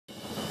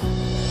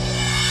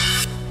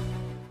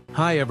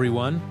Hi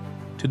everyone,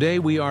 today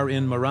we are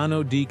in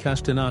Marano di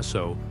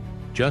Castenaso,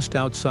 just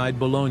outside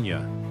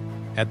Bologna,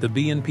 at the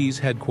BNP's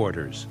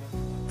headquarters.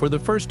 For the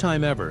first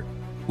time ever,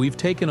 we've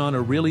taken on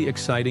a really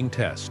exciting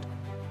test.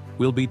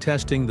 We'll be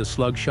testing the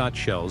slug shot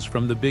shells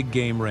from the big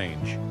game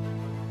range.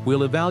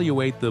 We'll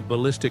evaluate the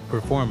ballistic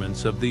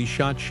performance of these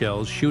shot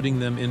shells, shooting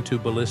them into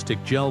ballistic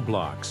gel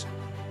blocks,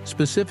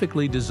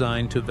 specifically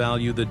designed to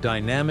value the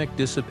dynamic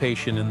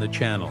dissipation in the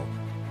channel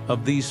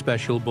of these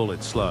special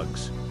bullet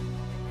slugs.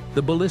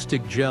 The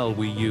ballistic gel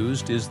we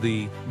used is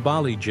the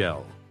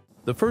BaliGel.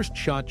 The first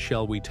shot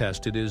shell we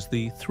tested is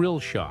the Thrill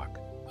Shock,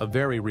 a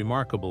very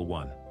remarkable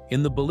one.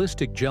 In the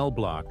ballistic gel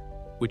block,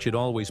 which it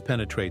always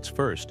penetrates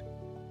first,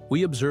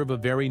 we observe a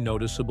very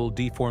noticeable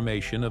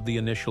deformation of the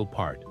initial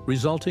part,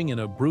 resulting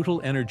in a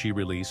brutal energy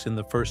release in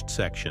the first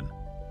section,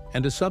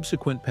 and a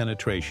subsequent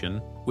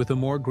penetration with a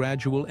more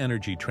gradual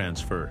energy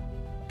transfer,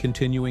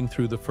 continuing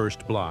through the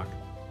first block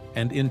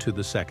and into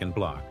the second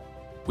block,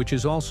 which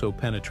is also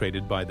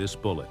penetrated by this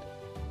bullet.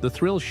 The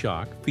Thrill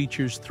Shock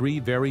features three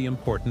very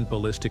important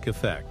ballistic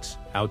effects: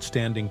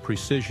 outstanding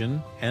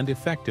precision and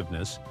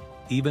effectiveness,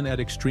 even at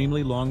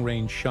extremely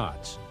long-range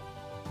shots,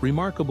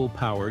 remarkable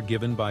power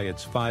given by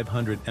its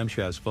 500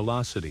 mph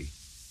velocity,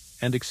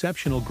 and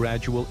exceptional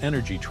gradual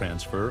energy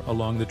transfer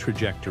along the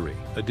trajectory.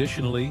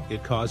 Additionally,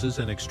 it causes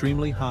an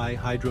extremely high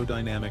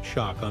hydrodynamic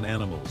shock on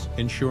animals,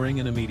 ensuring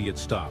an immediate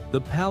stop.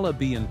 The Pala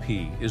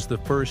BNP is the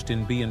first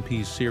in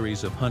BNP's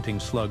series of hunting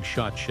slug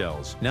shot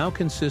shells, now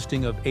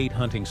consisting of 8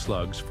 hunting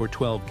slugs for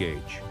 12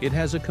 gauge. It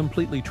has a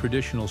completely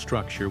traditional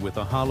structure with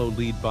a hollow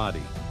lead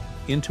body,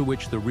 into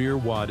which the rear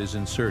wad is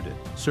inserted,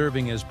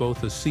 serving as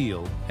both a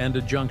seal and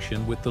a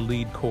junction with the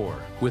lead core.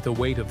 With a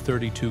weight of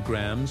 32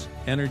 grams,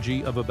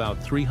 energy of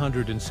about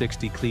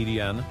 360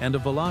 kDn, and a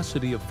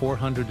velocity of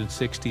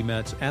 460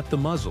 ms at the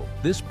muzzle,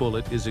 this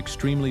bullet is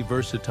extremely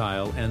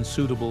versatile and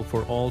suitable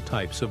for all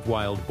types of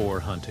wild boar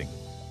hunting.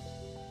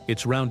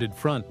 Its rounded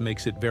front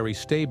makes it very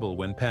stable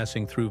when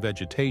passing through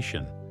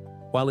vegetation,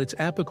 while its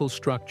apical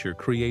structure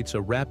creates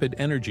a rapid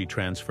energy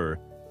transfer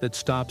that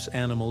stops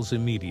animals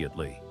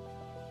immediately.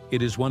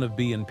 It is one of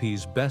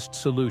BNP's best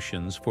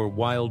solutions for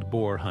wild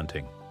boar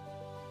hunting.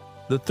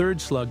 The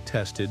third slug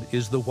tested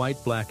is the White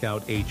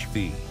Blackout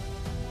HV,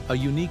 a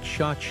unique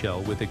shot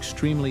shell with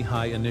extremely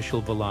high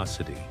initial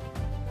velocity.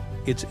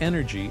 Its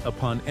energy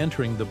upon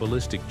entering the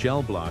ballistic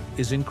gel block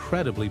is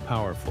incredibly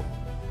powerful.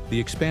 The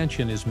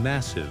expansion is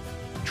massive,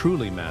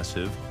 truly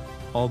massive,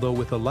 although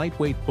with a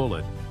lightweight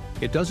bullet,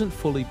 it doesn't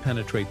fully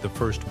penetrate the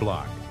first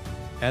block,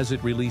 as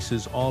it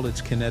releases all its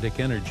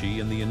kinetic energy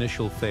in the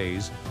initial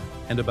phase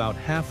and about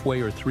halfway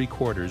or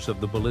 3/4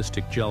 of the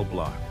ballistic gel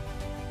block.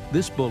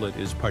 This bullet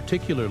is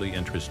particularly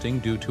interesting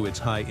due to its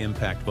high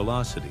impact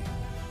velocity,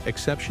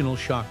 exceptional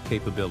shock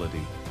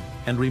capability,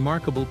 and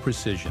remarkable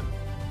precision,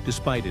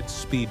 despite its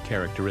speed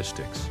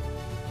characteristics.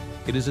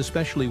 It is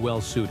especially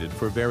well suited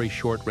for very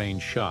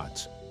short-range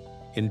shots,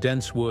 in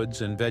dense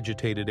woods and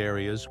vegetated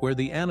areas where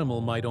the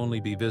animal might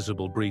only be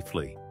visible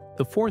briefly.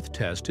 The fourth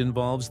test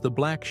involves the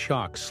Black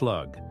Shock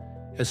slug,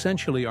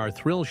 essentially our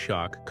Thrill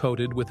Shock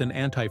coated with an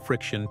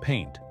anti-friction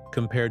paint.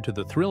 Compared to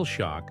the Thrill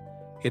Shock,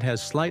 it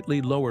has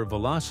slightly lower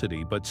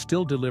velocity but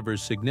still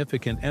delivers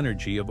significant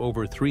energy of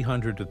over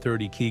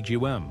 330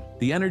 kgm.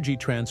 The energy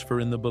transfer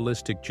in the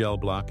ballistic gel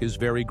block is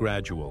very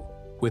gradual,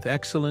 with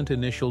excellent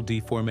initial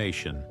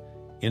deformation,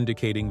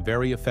 indicating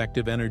very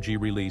effective energy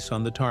release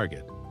on the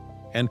target,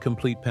 and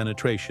complete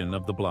penetration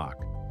of the block.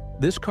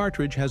 This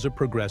cartridge has a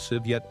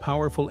progressive yet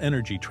powerful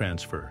energy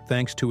transfer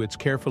thanks to its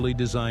carefully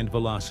designed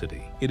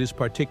velocity. It is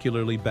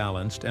particularly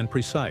balanced and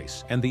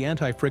precise, and the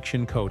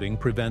anti-friction coating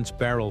prevents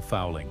barrel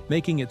fouling,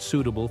 making it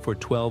suitable for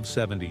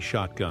 1270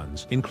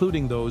 shotguns,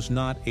 including those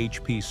not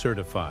HP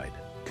certified.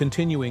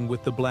 Continuing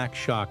with the Black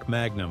Shock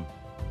Magnum,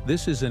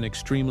 this is an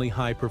extremely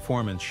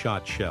high-performance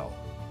shot shell.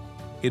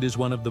 It is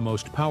one of the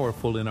most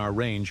powerful in our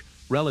range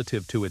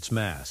relative to its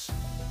mass.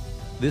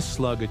 This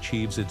slug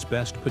achieves its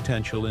best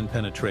potential in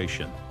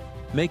penetration,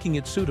 making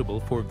it suitable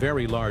for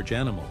very large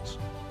animals.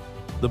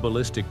 The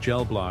ballistic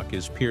gel block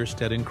is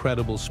pierced at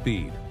incredible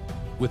speed,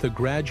 with a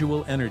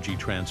gradual energy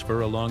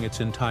transfer along its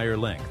entire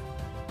length,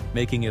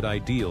 making it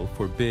ideal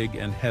for big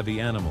and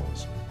heavy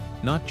animals,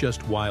 not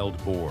just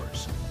wild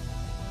boars.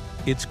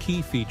 Its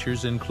key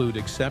features include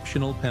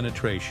exceptional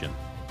penetration,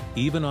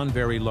 even on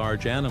very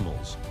large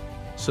animals,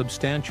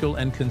 substantial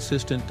and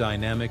consistent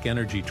dynamic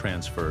energy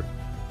transfer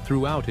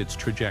throughout its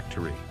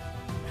trajectory,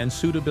 and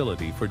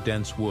suitability for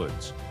dense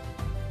woods.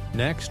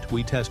 Next,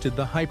 we tested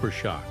the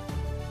Hypershock,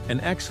 an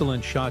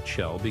excellent shot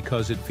shell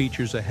because it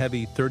features a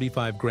heavy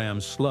 35-gram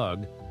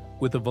slug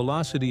with a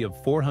velocity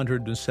of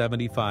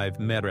 475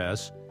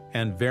 ms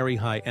and very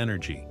high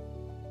energy.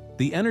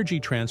 The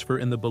energy transfer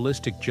in the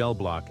ballistic gel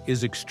block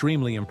is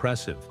extremely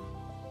impressive.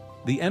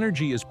 The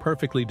energy is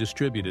perfectly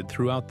distributed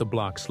throughout the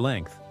block's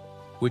length,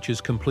 which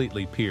is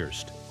completely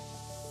pierced.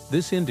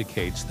 This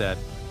indicates that,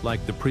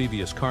 like the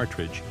previous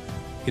cartridge,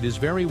 it is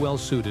very well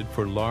suited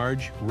for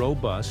large,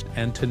 robust,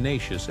 and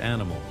tenacious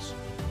animals.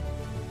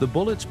 The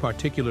bullet's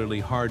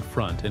particularly hard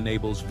front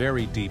enables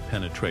very deep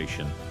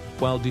penetration,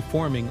 while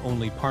deforming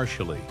only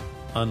partially,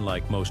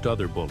 unlike most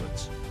other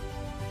bullets.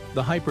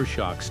 The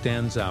Hypershock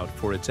stands out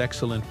for its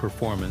excellent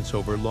performance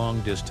over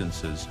long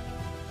distances,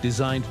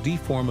 designed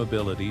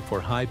deformability for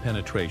high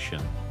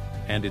penetration,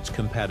 and its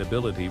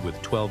compatibility with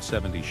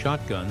 1270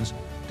 shotguns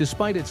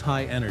despite its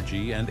high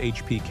energy and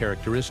HP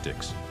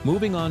characteristics.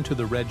 Moving on to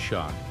the Red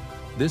Shock,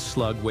 this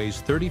slug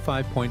weighs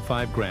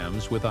 35.5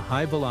 grams with a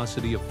high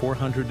velocity of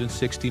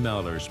 460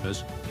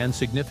 millirms and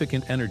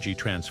significant energy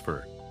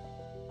transfer.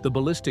 The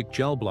ballistic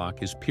gel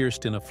block is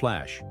pierced in a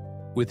flash,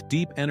 with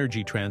deep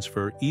energy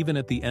transfer even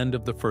at the end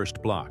of the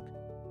first block.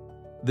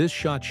 This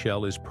shot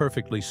shell is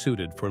perfectly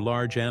suited for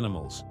large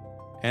animals,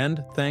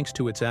 and, thanks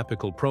to its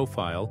apical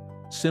profile,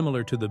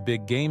 similar to the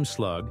big game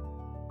slug,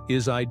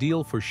 is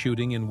ideal for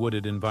shooting in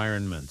wooded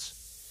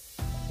environments.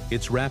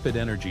 Its rapid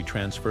energy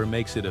transfer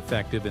makes it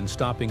effective in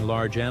stopping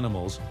large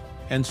animals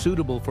and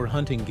suitable for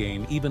hunting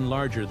game even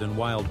larger than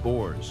wild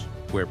boars,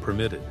 where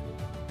permitted.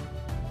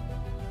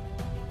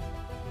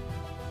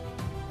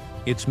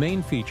 Its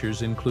main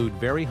features include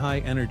very high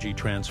energy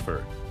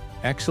transfer,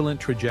 excellent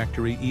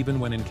trajectory even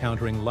when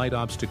encountering light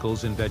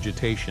obstacles in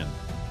vegetation,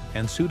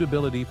 and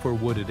suitability for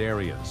wooded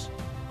areas.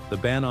 The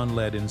ban on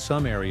lead in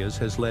some areas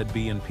has led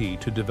B&P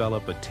to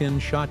develop a tin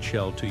shot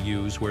shell to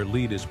use where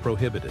lead is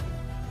prohibited.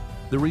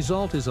 The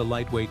result is a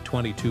lightweight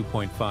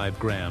 22.5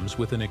 grams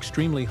with an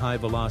extremely high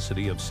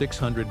velocity of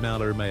 600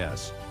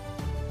 millirms.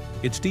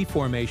 Its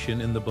deformation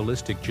in the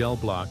ballistic gel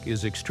block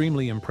is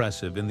extremely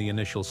impressive in the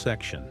initial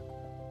section.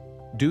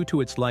 Due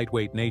to its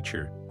lightweight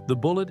nature, the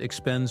bullet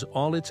expends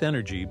all its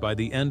energy by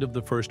the end of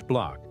the first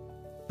block,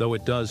 though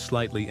it does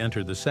slightly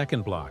enter the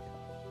second block.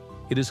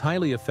 It is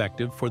highly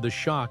effective for the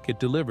shock it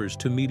delivers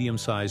to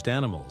medium-sized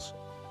animals.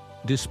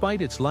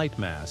 Despite its light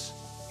mass,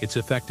 its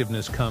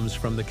effectiveness comes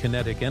from the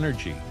kinetic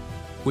energy,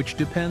 which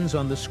depends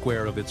on the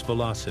square of its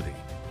velocity.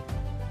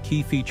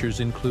 Key features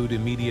include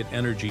immediate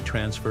energy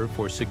transfer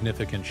for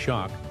significant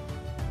shock,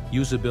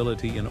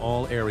 usability in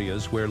all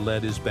areas where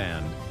lead is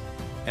banned,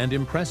 and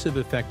impressive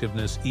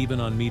effectiveness even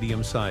on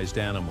medium-sized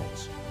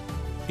animals.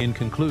 In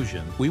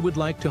conclusion, we would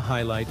like to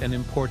highlight an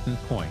important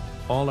point.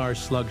 All our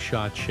slug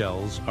shot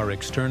shells are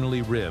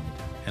externally ribbed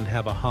and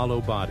have a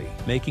hollow body,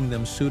 making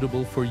them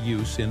suitable for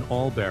use in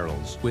all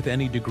barrels with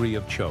any degree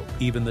of choke,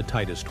 even the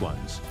tightest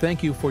ones.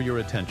 Thank you for your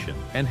attention,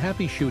 and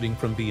happy shooting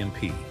from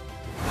B&P.